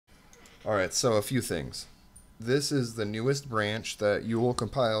Alright, so a few things. This is the newest branch that you will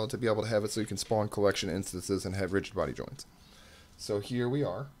compile to be able to have it so you can spawn collection instances and have rigid body joints. So here we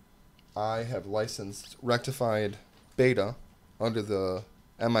are. I have licensed Rectified Beta under the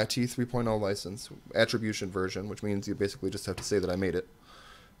MIT 3.0 license, attribution version, which means you basically just have to say that I made it.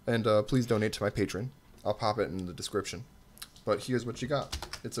 And please donate to my Patreon. I'll pop it in the description. But here's what you got.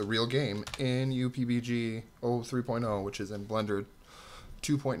 It's a real game in UPBGE 3.0, which is in Blender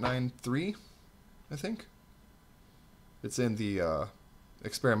 2.93, I think. It's in the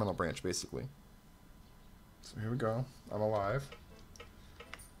experimental branch, basically. So here we go. I'm alive.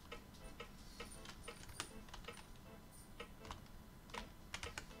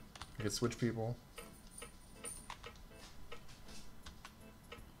 I can switch people.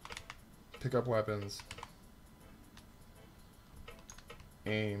 Pick up weapons.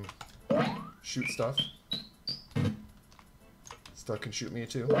 Aim. Shoot stuff. Stuff can shoot me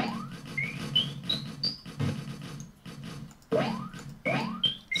too.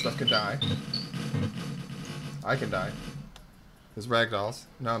 Stuff can die. I can die. There's ragdolls.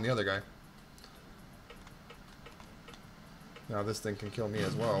 Now I'm the other guy. Now this thing can kill me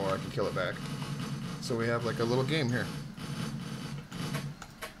as well, or I can kill it back. So we have like a little game here.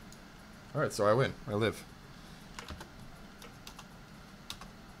 Alright, so I win. I live.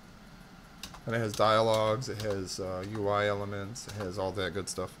 And it has dialogues, it has UI elements, it has all that good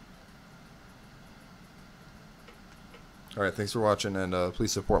stuff. Alright, thanks for watching, and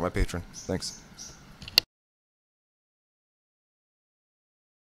please support my Patreon. Thanks.